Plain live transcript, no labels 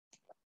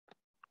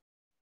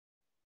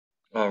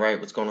All right,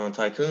 what's going on,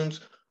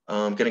 Tycoons?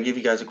 I'm going to give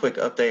you guys a quick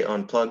update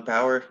on Plug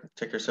Power,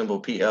 ticker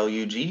symbol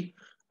PLUG.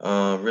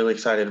 Really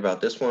excited about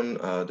this one.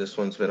 This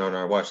one's been on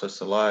our watch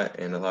list a lot,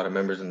 and a lot of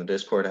members in the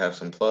Discord have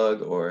some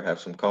plug or have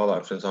some call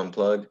options on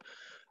plug.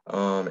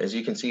 As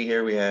you can see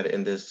here, we had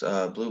in this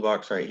blue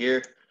box right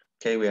here,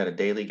 okay, we had a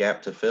daily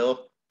gap to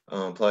fill.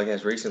 Plug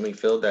has recently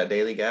filled that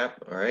daily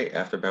gap, all right,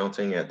 after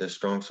bouncing at this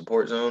strong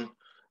support zone.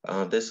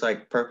 This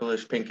like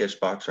purplish pinkish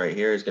box right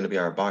here is going to be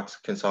our box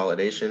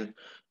consolidation.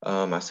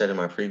 I said in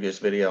my previous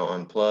video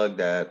on plug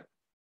that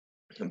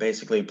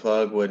basically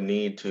plug would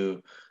need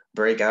to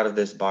break out of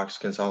this box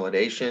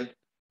consolidation,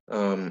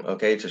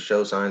 okay, to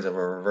show signs of a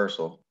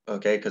reversal,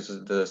 okay,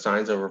 because the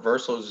signs of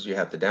reversals is you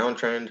have the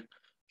downtrend,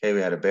 okay,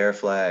 we had a bear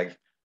flag,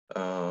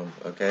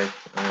 okay,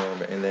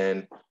 and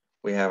then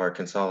we have our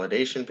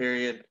consolidation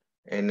period,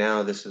 and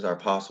now this is our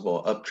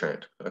possible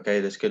uptrend,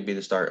 okay, this could be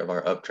the start of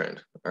our uptrend,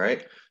 all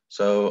right,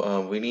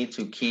 so we need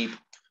to keep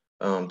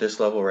this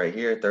level right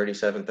here,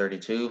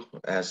 37.32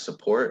 as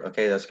support,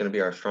 okay, that's going to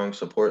be our strong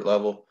support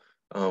level.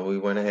 We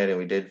went ahead and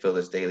we did fill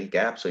this daily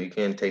gap, so you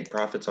can take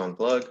profits on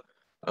plug.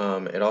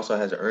 It also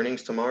has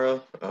earnings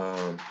tomorrow.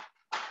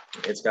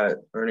 It's got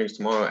earnings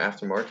tomorrow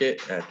after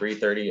market at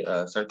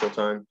 3:30 Central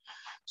Time.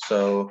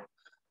 So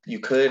you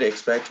could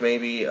expect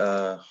maybe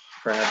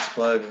perhaps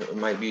plug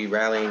might be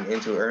rallying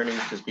into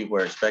earnings because people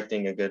are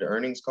expecting a good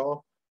earnings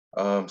call.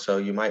 So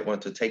you might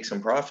want to take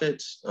some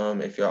profits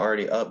if you're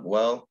already up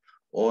well,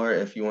 or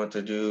if you want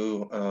to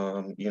do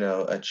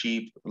a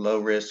cheap low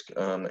risk,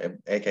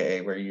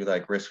 aka where you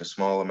like risk a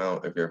small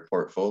amount of your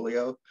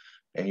portfolio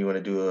and you want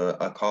to do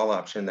a call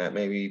option that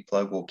maybe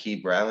plug will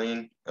keep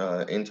rallying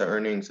into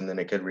earnings and then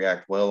it could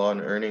react well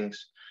on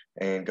earnings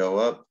and go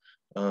up.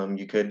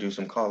 You could do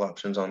some call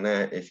options on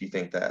that if you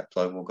think that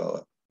plug will go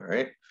up. All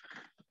right.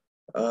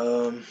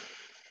 Um,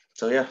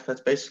 so yeah,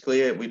 that's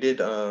basically it. We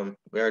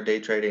are day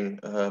trading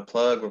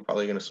plug. We're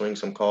probably going to swing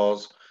some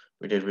calls.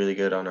 We did really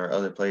good on our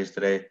other plays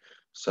today.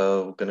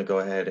 So we're going to go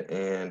ahead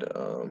and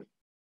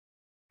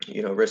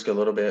risk a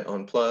little bit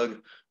on plug.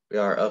 We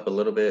are up a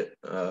little bit,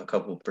 a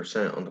couple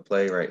percent on the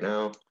play right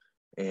now.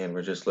 And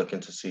we're just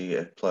looking to see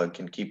if plug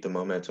can keep the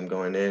momentum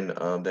going in.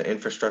 The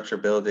infrastructure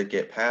bill did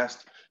get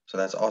passed. So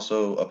that's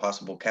also a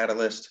possible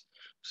catalyst.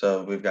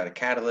 So we've got a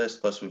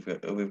catalyst, plus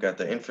we've got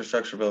the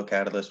infrastructure bill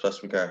catalyst,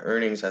 plus we've got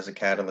earnings as a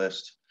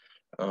catalyst.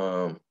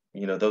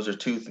 Those are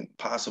two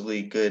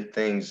possibly good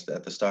things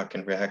that the stock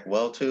can react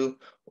well to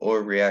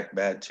or react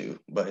bad to.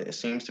 But it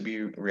seems to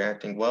be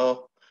reacting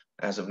well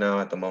as of now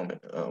at the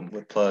moment,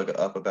 with plug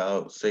up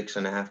about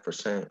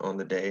 6.5% on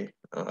the day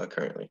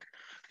currently.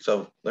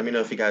 So let me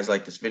know if you guys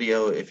like this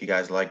video, if you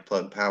guys like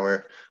Plug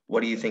Power. What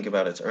do you think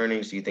about its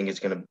earnings? Do you think it's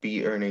going to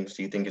beat earnings?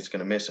 Do you think it's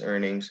going to miss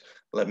earnings?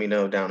 Let me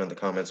know down in the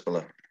comments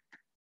below.